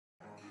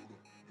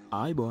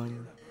ආයිබෝන්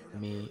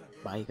මේ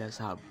බයික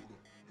sub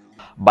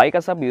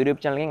බයිකසබ් YouTube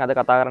channel එකෙන් අද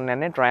කතා කරන්න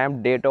යන්නේ Triumph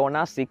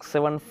Daytona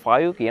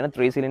 675 කියන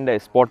 3 cylinder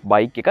sport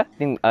bike එක.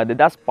 ඉතින්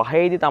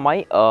 2005 දී තමයි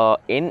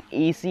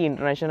NEC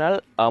International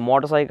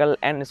Motorcycle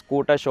and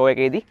Scooter Show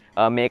එකේදී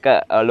මේක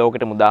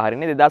ලෝකෙට මුදා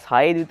හරින්නේ.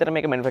 2006 දී විතර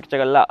මේක manufacture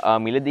කරලා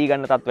මිලදී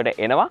ගන්න තත්ත්වයට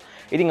එනවා.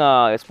 ඉතින්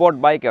sport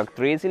bike එකක්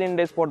 3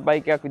 cylinder sport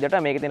bike එකක් විදිහට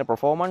මේකේ තියෙන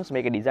performance,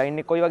 මේකේ design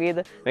එක කොයි වගේද,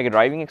 මේකේ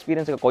driving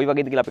experience එක කොයි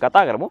වගේද කියලා අපි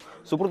කතා කරමු.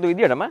 සුපුරුදු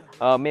විදිහටම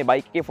මේ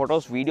bike එකේ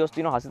photos videos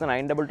තියෙනවා හසිත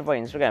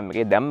 925 Instagram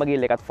එකේ. දැම්ම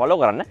ගිහලා එකත් follow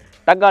කරන්න.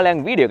 ටක්ගාලයන්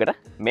වීඩියෝ එකට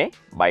මේ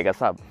බයික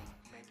sub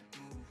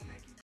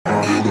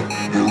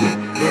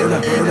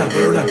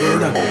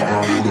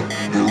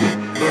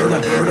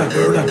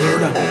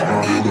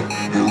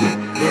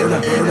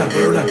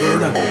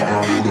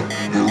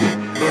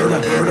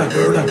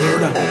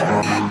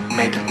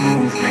Make it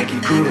move, make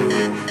it groove.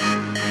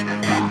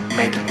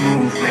 Make it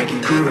move, make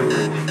it groove.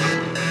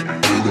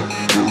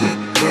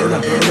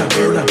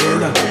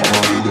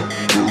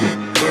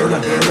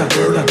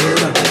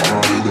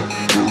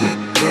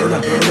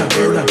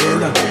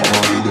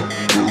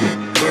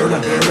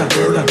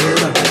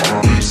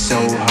 It's so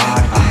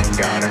hot, I ain't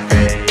gotta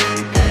fake.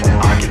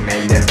 I can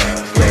make that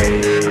love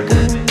fade.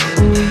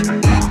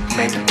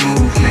 Make it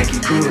move, make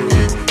it groove.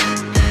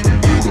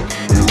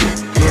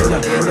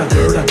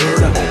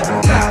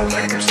 Fly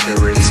like I'm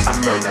spirits, I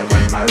murder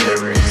with my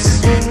lyrics.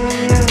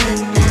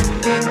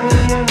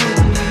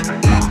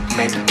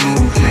 Make it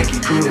move, make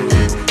it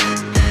groove.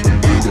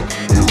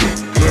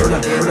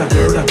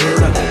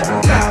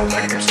 Fly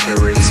like I'm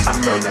spirits, I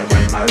murder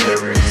with my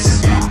lyrics.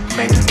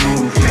 Make it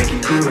move, make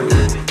it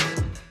groove.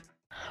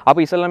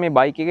 අපි ඉස්සෙල්ලා මේ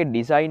bike එකේ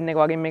design එක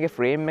වගේ මේකේ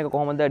frame එක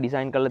කොහොමද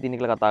design කරලා තියෙන්නේ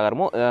කියලා කතා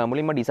කරමු.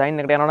 මුලින්ම ඩිසයින්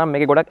එකට යනවා නම්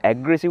මේකේ ගොඩක්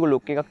ඇග්‍රෙසිව්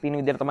ලුක් එකක් තියෙන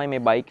විදිහට තමයි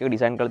මේ බයික් එක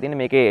ඩිසයින් කරලා තියෙන්නේ.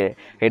 මේකේ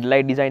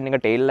හෙඩ්ලයිට් ඩිසයින් එක,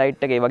 ටේල්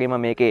ලයිට් එක, ඒ වගේම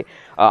මේකේ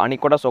අනික්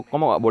කොටස්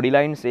ඔක්කොම බොඩි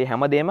ලයින්ස් ඒ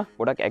හැමදේම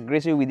ගොඩක්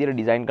ඇග්‍රෙසිව් විදිහට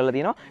ඩිසයින් කරලා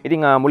තියෙනවා.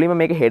 ඉතින් මුලින්ම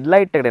මේකේ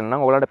හෙඩ්ලයිට් එකට එනවා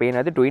නම් ඔයාලට පේන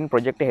ඇති ට්වින්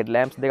ප්‍රොජෙක්ටර්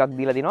හෙඩ්ලැම්ප්ස් දෙකක්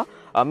දීලා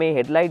තිනවා. මේ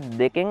හෙඩ්ලයිට්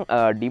දෙකෙන්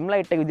ඩිම්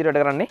ලයිට් එක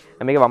විදිහට කරන්නේ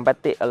මේකේ වම්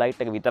පැත්තේ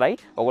ලයිට් එක විතරයි.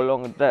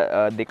 ඔයගොල්ලොන්ට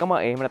දෙකම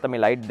එහෙම නැත්නම්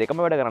මේ ලයිට්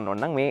දෙකම වැඩ කරන්න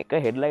ඕන නම් මේක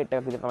හෙඩ්ලයිට්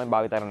එකක් විදිහට තමයි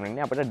භාවිත කරන්න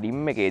වෙන්නේ. අපිට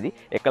ඩිම් එකේදී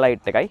එක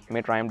ලයිට් එකයි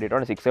මේ Triumph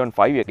Daytona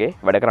 675 එකේ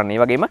වැඩ කරන්නේ.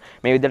 ඒ වගේම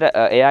මේ විදිහට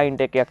air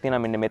intake එකක්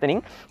තියෙනවා මෙන්න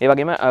මෙතනින්. ඒ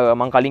වගේම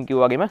මම කලින්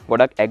කිව්වා වගේම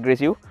ගොඩක්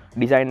aggressive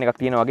design එකක්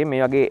තියෙනවා වගේ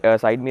මේ වගේ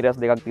side mirrors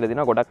දෙකක් තියලා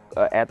තියෙනවා.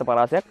 ගොඩක් ඈත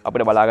පරාසයක්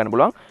අපිට බලා ගන්න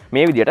පුළුවන්.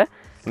 මේ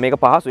විදිහට මේක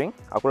පහසුවෙන්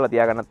අකුලලා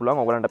තියා ගන්නත්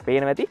පුළුවන්. ඔයගලන්ට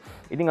පේනවා ඇති.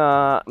 ඉතින්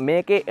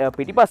මේකේ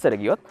පිටිපස්සට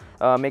ගියොත්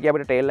මේකේ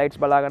අපිට tail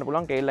lights බලා ගන්න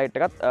පුළුවන්. tail light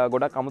එකත්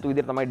ගොඩක් අමුතු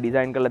විදිහට තමයි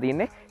design කරලා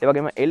තියෙන්නේ. ඒ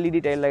වගේම LED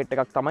tail light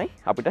එකක් තමයි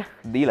අපිට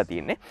දීලා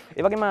තියෙන්නේ.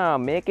 ඒ වගේම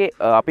මේකේ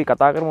අපි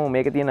කතා කරමු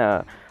මේකේ තියෙන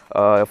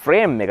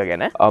ෆ්‍රේම් එක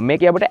ගැන.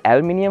 මේකේ අපිට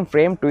ඇල්මිනියම්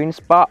ෆ්‍රේම් ට්වින්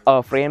ස්පා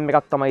ෆ්‍රේම්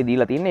එකක් තමයි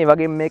දීලා තියෙන්නේ. ඒ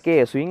වගේම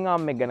මේකේ ස්විං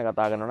ආර්ම් එක ගැන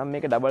කතා කරනවා නම්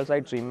මේකේ ඩබල්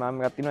සයිඩ් ස්විං ආර්ම්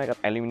එකක් තියෙනවා.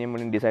 ඒකත් ඇලුමිනියම්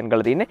වලින් ඩිසයින්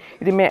කරලා තියෙන්නේ.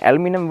 ඉතින් මේ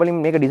ඇලුමිනියම්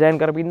වලින් මේක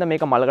ඩිසයින් කරපින්ද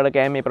මේක මලකඩ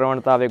කෑමේ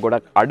ප්‍රවණතාවය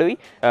ගොඩක් අඩුයි.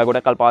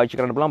 ගොඩක් කල්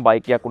පාවිච්චි කරන්න පුළුවන්.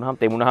 බයික් එකක්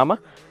වුණාම තෙමුනහම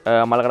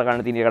මලකඩ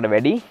ගන්න තියෙන එකට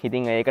වැඩි.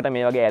 ඉතින් ඒකට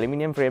මේ වගේ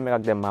ඇලුමිනියම් ෆ්‍රේම්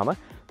එකක් දැම්මම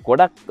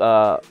ගොඩක්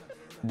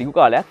දිගු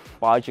කාලයක්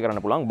පාවිච්චි කරන්න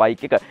පුළුවන්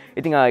බයික් එක.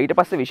 ඉතින් ඊට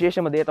පස්සේ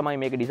විශේෂම දේ තමයි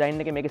මේක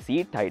ඩිසයින් එකේ මේකේ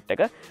සීට් හයිට්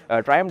එක.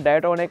 Triumph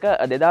Daytona එක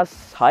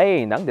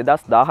 2006 ඉඳන්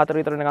 2014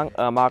 විතර නිකන්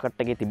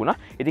මාකට් එකේ තිබුණා.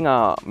 ඉතින්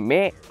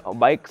මේ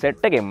බයික්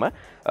සෙට් එකෙන්ම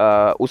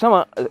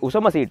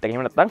උසම සීට් එක.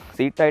 එහෙම නැත්නම්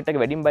සීට් හයිට් එක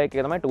වැඩිම බයික්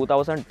එක තමයි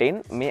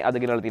 2010 මේ අද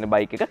ගෙනල්ලා තියෙන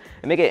බයික් එක.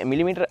 මේකේ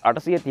මිලිමීටර්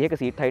 830ක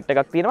සීට් හයිට්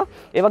එකක් තියෙනවා.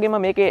 ඒ වගේම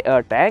මේකේ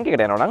ටැංක්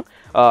එකට යනවා නම්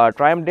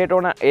Triumph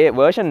Daytona ඒ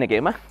වර්ෂන්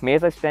එකේම මේ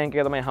සයිස් ටැංක්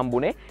එක තමයි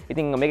හම්බුනේ.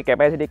 ඉතින් මේකේ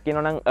කැපැසිටි එක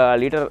කියනවා නම්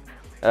ලීටර්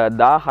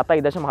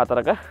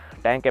 17.4ක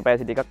ටැන්ක්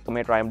කැපැසිටි එකක්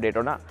මේ Triumph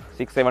Daytona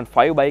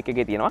 675 බයික්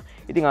එකේ තියෙනවා.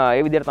 ඉතින්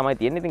ඒ විදිහට තමයි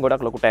තියෙන්නේ. ඉතින්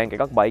ගොඩක් ලොකු ටැන්ක්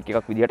එකක් බයික්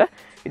එකක් විදිහට.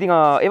 ඉතින්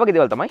ඒ වගේ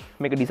දේවල් තමයි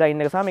මේක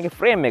ඩිසයින් එක සහ මේකේ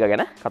ෆ්‍රේම් එක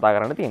ගැන කතා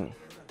කරන්න තියෙන්නේ.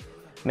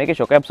 මේකේ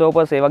shock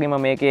absorbers ඒ වගේම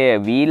මේකේ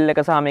wheel එක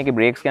සහ මේකේ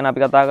brakes ගැන අපි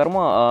කතා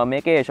කරමු.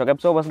 මේකේ shock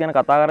absorbers ගැන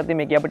කතා කරද්දී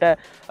මේකේ අපිට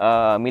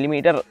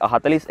මිලිමීටර්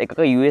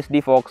 41ක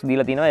USD forks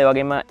දීලා තිනවා. ඒ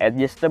වගේම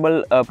adjustable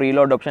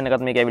preload option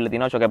එකත් මේකේ ඇවිල්ලා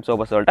තිනවා shock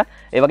absorbers වලට.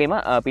 ඒ වගේම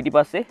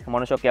පිටිපස්සේ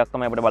monoshock එකක්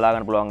තමයි අපිට බලා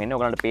ගන්න පුළුවන් වෙන්නේ.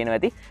 ඔයගලන්ට පේනවා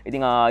ඇති.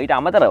 ඉතින් ඊට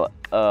අමතරව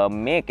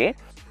මේකේ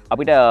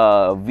අපිට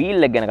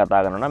වීල් එක ගැන කතා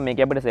කරනවා නම්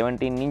මේකේ අපිට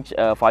 17 inch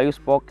 5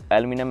 spoke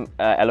aluminum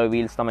alloy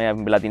wheels තමයි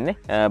අපිලා තින්නේ.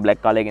 black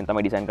color එකෙන්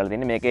තමයි ඩිසයින් කරලා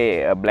තින්නේ.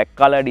 මේකේ black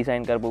color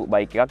ඩිසයින් කරපු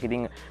බයික් එකක්.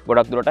 ඉතින්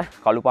ගොඩක් දුරට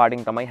කළු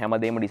පාටින් තමයි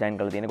හැමදේම ඩිසයින්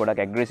කරලා තියෙන්නේ.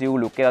 ගොඩක් ඇග්‍රෙසිව්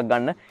ලුක් එකක්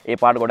ගන්න ඒ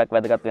පාට ගොඩක්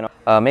වැදගත්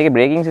වෙනවා. මේකේ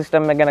බ්‍රේකින්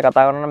සිස්ටම් එක ගැන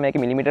කතා කරනවා නම්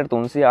මේකේ මිලිමීටර්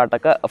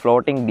 308ක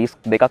ෆ්ලෝටිංగ్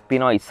ඩිස්ක් දෙකක්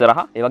තියෙනවා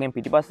ඉස්සරහා. ඒ වගේම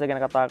පිටිපස්ස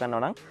ගැන කතා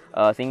කරනවා නම්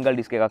සිංගල්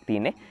ඩිස්ක් එකක්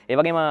තියෙන්නේ. ඒ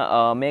වගේම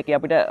මේකේ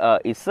අපිට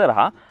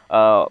ඉස්සරහා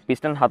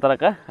පිස්ටන්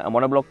 4ක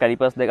මොනොබ්ලොක්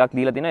කැලිපර්ස් දෙකක්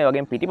දීලා තිනවා. ඒ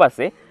වගේම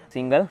පිටිපස්සේ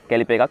සිංගල්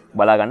කැලිපර් එකක්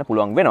බලා ගන්න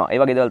පුළුවන් වෙනවා. ඒ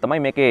වගේ දේවල් තමයි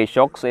මේකේ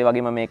shocks ඒ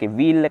වගේම මේකේ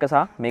wheel එක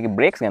සහ මේකේ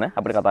brakes ගැන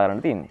අපිට කතා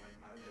කරන්න තියෙන්නේ.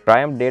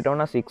 Triumph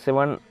Daytona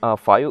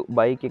 675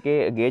 බයික්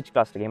එකේ ගේජ්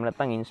ක්ලස්ටර් එක. එහෙම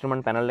නැත්නම්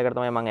ඉන්ස්ට්‍රුමන්ට් පැනල් එකට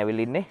තමයි මම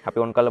ඇවිල්ලා ඉන්නේ.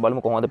 අපි ඔන් කරලා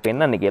බලමු කොහොමද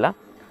පෙන්වන්නේ කියලා.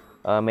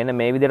 මෙන්න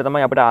මේ විදිහට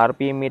තමයි අපිට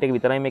RPM meter එක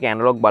විතරයි මේක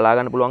ඇනලොග් බලා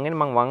ගන්න පුළුවන් වෙන්නේ.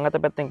 මම වම්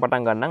අත පැත්තෙන්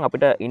පටන් ගන්නම්.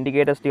 අපිට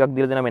ඉන්ඩිකේටර්ස් ටිකක්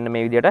දීලා දෙනවා මෙන්න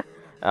මේ විදිහට.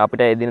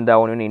 අපිට එදිනදා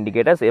ඕන වෙන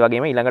ඉන්ඩිකේටර්ස්. ඒ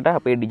වගේම ඊළඟට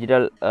අපේ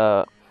ඩිජිටල්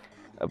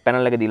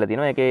පැනල් එක දීලා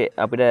තිනවා. ඒකේ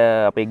අපිට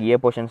අපේ ගියර්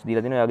පොසිෂන්ස්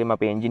දීලා තිනවා. ඒ වගේම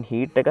අපේ එන්ජින්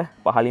හීට් එක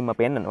පහලින්ම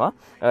පෙන්නනවා.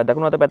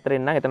 දකුණු අත පැත්තට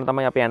එන්න එතන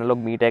තමයි අපේ ඇනලොග්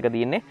මීටර් එක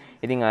තියෙන්නේ.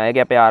 ඉතින්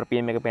ඒකේ අපේ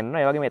RPM එක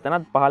පෙන්නනවා. ඒ වගේම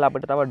එතනත් පහල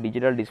අපිට තව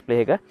ඩිජිටල්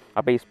ඩිස්ප්ලේ එක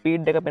අපේ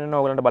ස්පීඩ් එක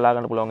පෙන්නනවා. ඔයගලන්ට බලා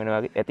ගන්න පුළුවන්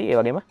වෙනවා ඇති. ඒ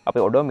වගේම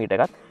අපේ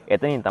ඔඩෝමීටර් එකත්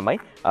එතනින් තමයි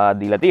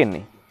දීලා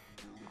තියෙන්නේ.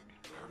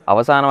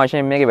 අවසාන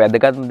වශයෙන් මේකේ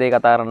වැදගත් දේ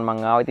කතා කරන්න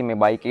මම ආවා. ඉතින්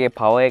මේ බයික් එකේ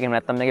පවර් එක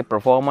නැත්නම් මේකේ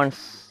performance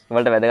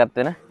වලට වැදගත්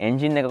වෙන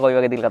එන්ජින් එක කොයි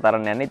වගේ දෙයක කතා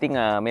කරන්න යන්නේ. ඉතින්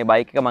මේ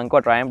බයික් එක මම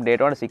කිව්වා Triumph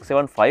Daytona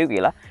 675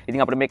 කියලා.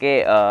 ඉතින් අපිට මේකේ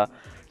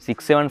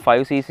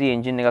 675cc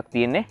එන්ජින් එකක්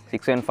තියෙන්නේ.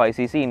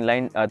 675cc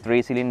inline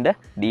 3 cylinder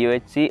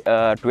DOHC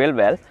 12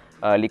 valve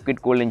liquid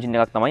cool engine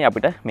එකක් තමයි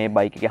අපිට මේ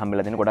බයික් එකේ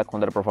හම්බෙලා තියෙන ගොඩක්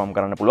හොඳට perform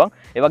කරන්න පුළුවන්.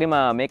 ඒ වගේම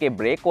මේකේ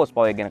brake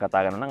horsepower එක ගැන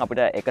කතා කරනවා නම් අපිට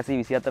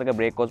 124ක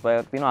brake horsepower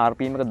එකක් තියෙනවා.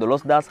 RPM එක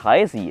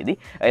 12600 දී.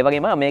 ඒ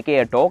වගේම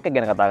මේකේ torque එක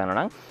ගැන කතා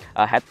කරනවා නම්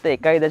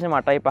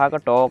 71.85ක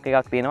torque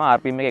එකක් තියෙනවා.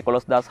 RPM එක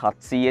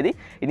 11700 දී.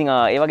 ඉතින්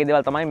ඒ වගේ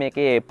දේවල් තමයි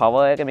මේකේ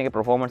power එක මේකේ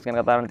performance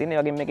ගැන කතා කරන්න තියෙන්නේ.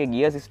 ඒ වගේම මේකේ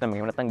gear system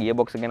එක නැත්නම් gear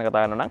box එක ගැන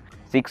කතා කරනවා නම්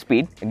 6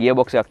 speed gear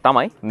box එකක්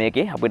තමයි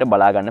මේකේ අපිට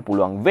බලා ගන්න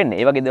පුළුවන්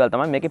වෙන්නේ. ඒ වගේ දේවල්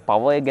තමයි මේකේ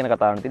power එක ගැන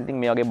කතා කරන්න තියෙන්නේ.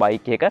 ඉතින් මේ වගේ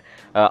බයික් එක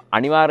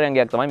අනිවාර්යයෙන්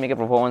තමයි මේකේ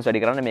performance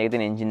වැඩි කරන්නේ. මේකේ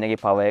තියෙන engine එකේ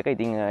power එක.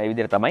 ඉතින් ඒ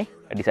විදිහට තමයි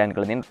design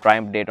කරලා තියෙන්නේ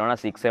Triumph Daytona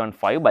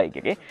 675 බයික්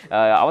එකේ.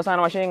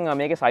 අවසාන වශයෙන්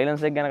මේකේ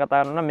silence එක ගැන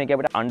කතා කරනවා නම් මේකේ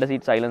අපිට under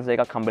seat silence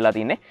එකක් හම්බෙලා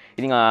තින්නේ.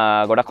 ඉතින්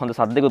ගොඩක් හොඳ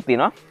සද්දකුත්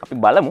තියෙනවා. අපි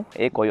බලමු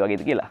ඒ කොයි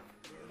වගේද කියලා.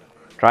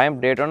 Triumph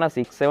Daytona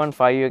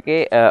 675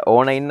 එකේ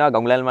ඕන ඉන්නවා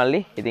ගංගුලල් මල්ලි.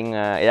 ඉතින්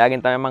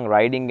එයාගෙන් තමයි මම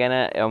රයිඩින් ගැන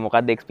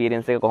මොකක්ද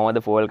එක්ස්පීරියන්ස් එක, කොහොමද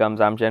fuel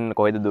consumption,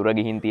 කොහෙද දුර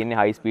ගිහින් තියෙන්නේ,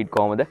 high speed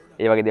කොහොමද,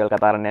 ඒ වගේ දේවල්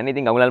කතා කරන්න යන්නේ.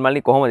 ඉතින් ගංගුලල්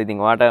මල්ලි කොහොමද?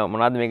 ඉතින් ඔයාට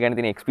මොනවද මේ ගැන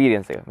තියෙන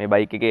එක්ස්පීරියන්ස් එක? මේ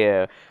බයික් එකේ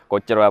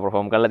කොච්චර ඔයා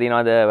perform කරලා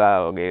තියෙනවද?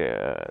 ඔයාගේ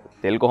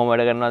තෙල් කොහොම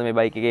වැඩ කරනවද මේ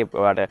බයික් එකේ?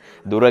 ඔයාට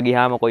දුර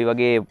ගියාම කොයි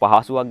වගේ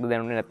පහසුවක්ද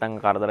දැනුනේ නැත්නම්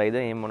කරදරයිද?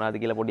 එහෙම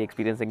මොනවද කියලා පොඩි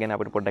එක්ස්පීරියන්ස් එක ගැන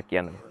අපිට පොඩ්ඩක්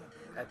කියන්න.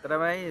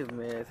 ඇතරමයි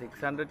මේ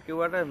 600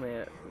 කිව්වට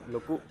මේ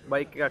ලොකු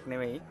බයික් එකක්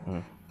නෙමෙයි.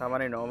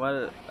 සාමාන්‍ය නෝමල්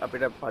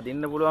අපිට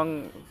පදින්න පුළුවන්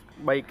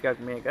බයික් එකක්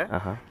මේක.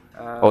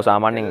 ඔව්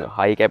සාමාන්‍යයෙන්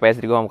හයි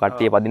කැපැසිටි ගොම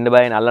කට්ටිය පදින්න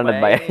බයනේ, අල්ලන්නත්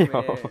බයයි.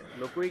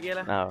 ලොකුයි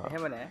කියලා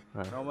එහෙම නෑ.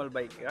 නෝමල්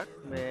බයික් එකක්.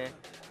 මේ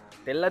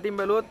තෙල් අතින්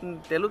බැලුවොත්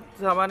තෙලුත්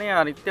සාමාන්‍ය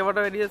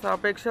අනිත්‍යවට වැඩිය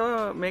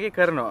සාපේක්ෂව මේකේ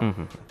කරනවා.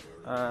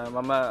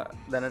 මම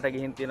දැනට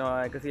ගිහින්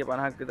තියෙනවා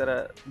 150ක් විතර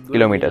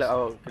කිලෝමීටර්.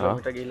 ඔව්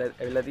කිලෝමීටර් ගිහිල්ලා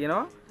ඇවිල්ලා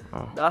තියෙනවා.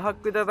 1000ක්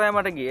විතර තමයි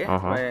මට ගියේ.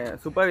 මේ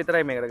සුපර්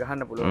විතරයි මේකට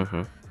ගහන්න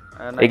පුළුවන්.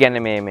 ඒ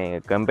කියන්නේ මේ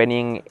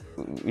කම්පැනියෙන්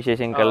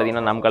විශේෂයෙන් කරලා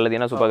දිනවා, නම් කරලා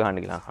දිනවා සුපර්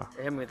ගහන්න කියලා.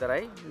 එහෙම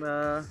විතරයි.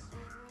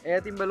 ඒ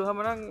අතින්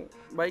බැලුවම නම්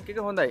බයික් එක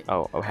හොඳයි.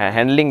 ඔව්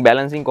හැන්ඩලින්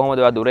බැලන්සින්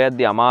කොහොමද? ඔයා දුර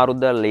යද්දි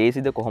අමාරුද,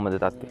 ලේසිද, කොහොමද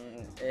තත්ත්වය?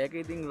 ඒක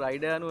ඉතින්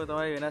රයිඩර් අනුව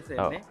තමයි වෙනස්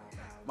වෙන්නේ.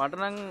 මට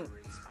නම්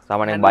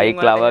සාමාන්‍යයෙන්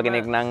බයික් ලවර්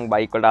කෙනෙක් නම්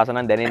බයික් වලට ආස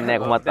නම් දැනෙන්නේ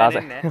නැහැ කොහොමත් ආස.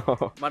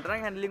 මට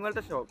නම් හැන්ඩලින්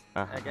වලට ෂොක්.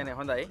 ඒ කියන්නේ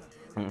හොඳයි.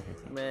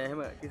 මේ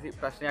එහෙම කිසි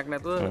ප්‍රශ්නයක්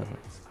නැතුව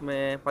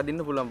මේ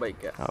පදින්න පුළුවන්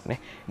බයික් එක. ඔව් නේ.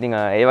 ඉතින්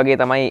ඒ වගේ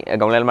තමයි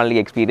ගම්ලල්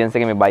මල්ලිගේ එක්ස්පීරියන්ස්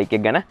එක මේ බයික්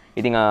එක ගැන.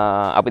 ඉතින්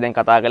අපි දැන්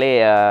කතා කළේ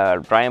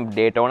Triumph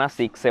Daytona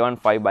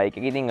 675 බයික්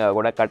එක. ඉතින්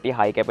ගොඩක් කට්ටිය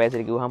high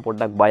capacity කිව්වහම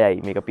පොඩ්ඩක්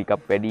බයයි. මේක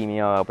පිකප් වැඩි,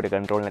 මේවා අපිට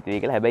කන්ට්‍රෝල් නැති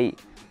වෙයි කියලා. හැබැයි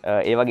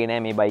ඒ වගේ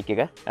නෑ මේ බයික්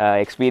එක.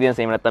 එක්ස්පීරියන්ස්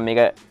එහෙම නැත්නම්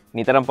මේක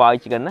නිතරම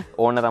පාවිච්චි කරන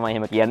ඕන තමයි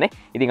එහෙම කියන්නේ.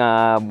 ඉතින්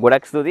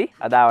ගොඩක් ස්තුතියි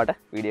අද ආවට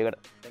වීඩියෝ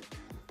එකට.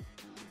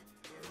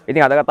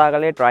 ඉතින් අද කතා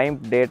කළේ Triumph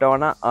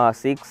Daytona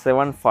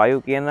 675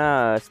 කියන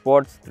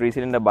ස්පෝර්ට්ස් 3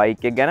 cylinder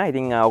බයික් එක ගැන.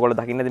 ඉතින් ඔයගොල්ලෝ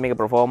දකින්නද මේකේ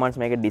performance,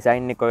 මේකේ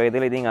design එක කොයි වගේද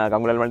කියලා. ඉතින්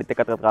ගංගුලල් මල්ලිත්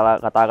එක්ක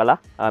කතා කළා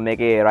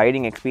මේකේ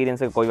riding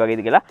experience එක කොයි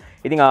වගේද කියලා.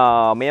 ඉතින්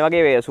මේ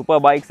වගේ super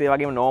bikes, ඒ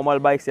වගේම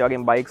normal bikes, ඒ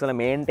වගේම bikes වල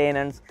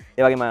maintenance,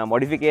 ඒ වගේම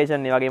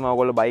modification, ඒ වගේම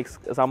ඔයගොල්ලෝ bikes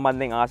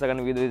සම්බන්ධයෙන් ආශා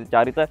කරන විවිධ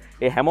චරිත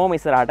ඒ හැමෝම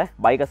ඉස්සරහට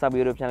bike sub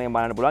YouTube channel එකෙන්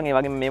බලන්න පුළුවන්. ඒ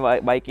වගේම මේ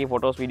bike එකේ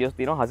photos videos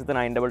තියෙනවා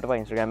hasiත955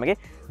 Instagram එකේ.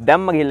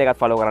 දැම්ම ගිහිල්ලා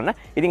එකත් follow කරන්න.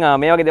 ඉතින්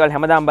මේ වගේ දේවල්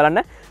හැමදාම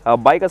බලන්න.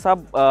 බයික සබ්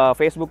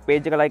Facebook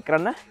page එක like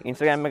කරන්න,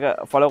 Instagram එක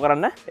follow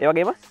කරන්න, ඒ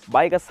වගේම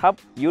බයික සබ්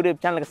YouTube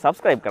channel එක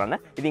subscribe කරන්න.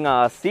 ඉතින්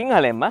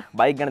සිංහලෙන්ම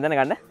බයික් ගැන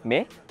දැනගන්න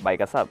මේ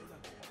බයික sub.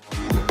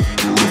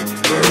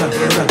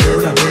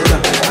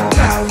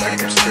 Now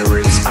like I'm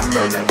spirits, I'm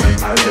rolling with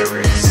my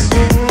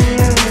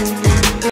lyrics.